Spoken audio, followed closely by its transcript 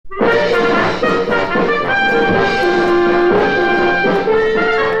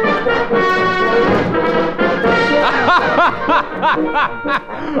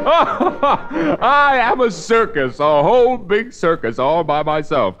I am a circus, a whole big circus all by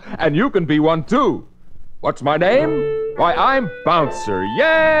myself. And you can be one too. What's my name? Why, I'm Bouncer.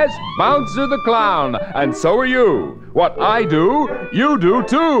 Yes, Bouncer the Clown. And so are you. What I do, you do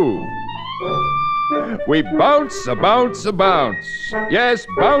too. We bounce, a bounce, a bounce. Yes,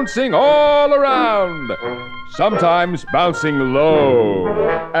 bouncing all around. Sometimes bouncing low,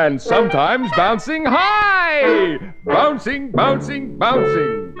 and sometimes bouncing high. Bouncing, bouncing,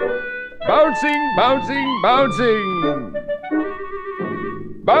 bouncing. Bouncing, bouncing, bouncing.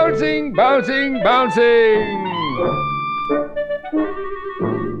 Bouncing, bouncing, bouncing.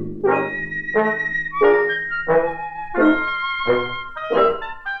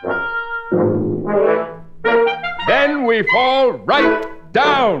 Then we fall right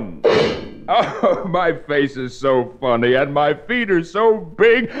down. Oh, my face is so funny and my feet are so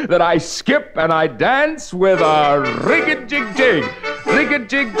big that I skip and I dance with a rig-a-jig-jig,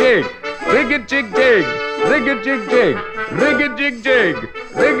 rig-a-jig-jig, rig-a-jig-jig, rig-a-jig-jig, rig-a-jig-jig,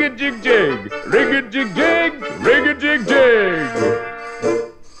 rig-a-jig-jig, rig-a-jig-jig, rig-a-jig-jig.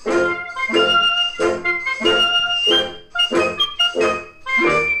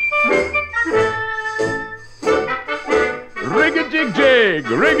 Rig-a-jig-jig,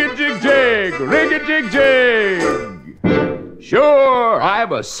 rig-a-jig-jig, rig-a-jig-jig. Sure,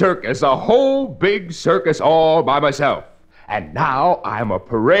 I'm a circus, a whole big circus all by myself. And now I'm a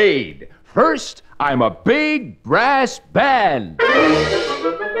parade. First, I'm a big brass band.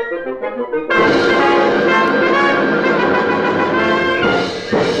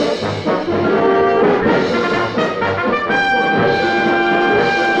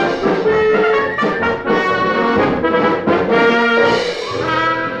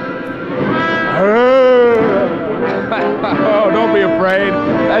 Oh, don't be afraid.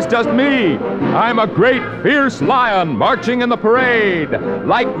 That's just me. I'm a great, fierce lion marching in the parade,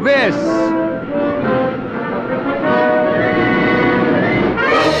 like this.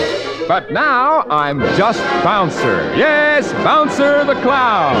 But now I'm just Bouncer. Yes, Bouncer the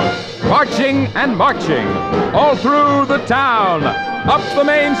Clown. Marching and marching all through the town, up the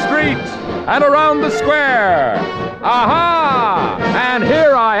main street and around the square. Aha! And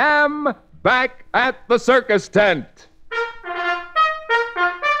here I am, back at the circus tent.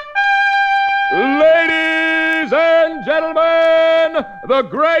 Ladies and gentlemen, the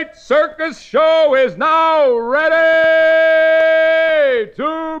great circus show is now ready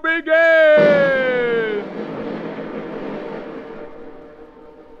to begin.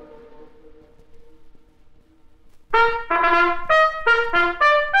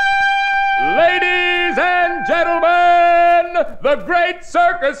 Ladies and gentlemen, the great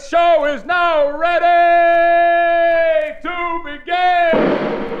circus show is now ready to begin.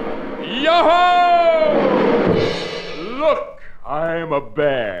 Yo-ho! Look, I'm a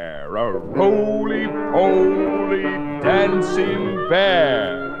bear, a roly-poly dancing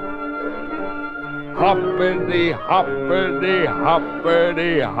bear. Hoppity, hoppity,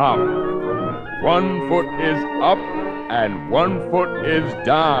 hoppity, hop. 1 foot is up and 1 foot is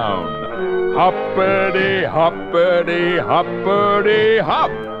down. Hoppity, hoppity, hoppity, hop.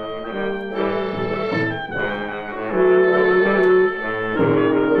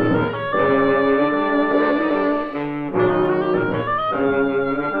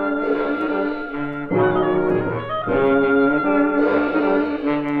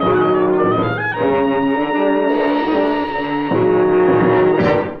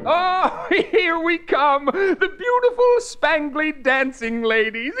 Here we come, the beautiful, spangly dancing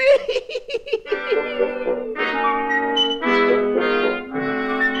ladies.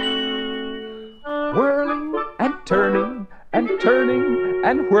 Whirling and turning and turning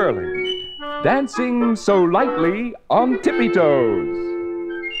and whirling, dancing so lightly on tippy toes.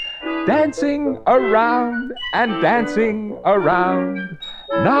 Dancing around and dancing around,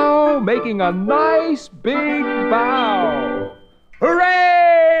 now making a nice big bow.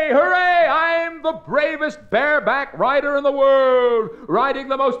 Hooray! Hooray! I'm the bravest bareback rider in the world, riding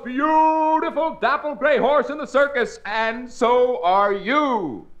the most beautiful dapple gray horse in the circus, and so are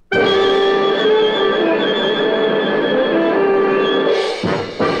you.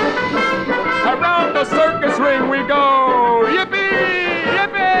 Around the circus ring we go, yippee,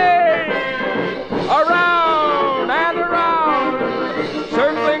 yippee! Around and around,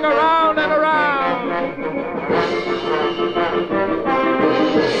 circling around and around.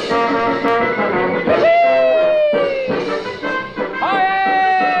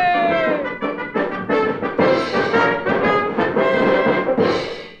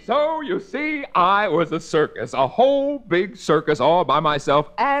 So, you see, I was a circus, a whole big circus all by myself,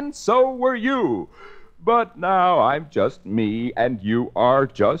 and so were you. But now I'm just me, and you are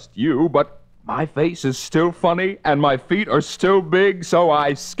just you. But my face is still funny, and my feet are still big, so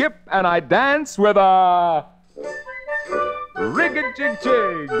I skip and I dance with a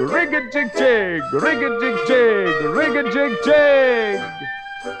rig-a-jig-jig, rig-a-jig-jig, rig-a-jig-jig, rig-a-jig-jig.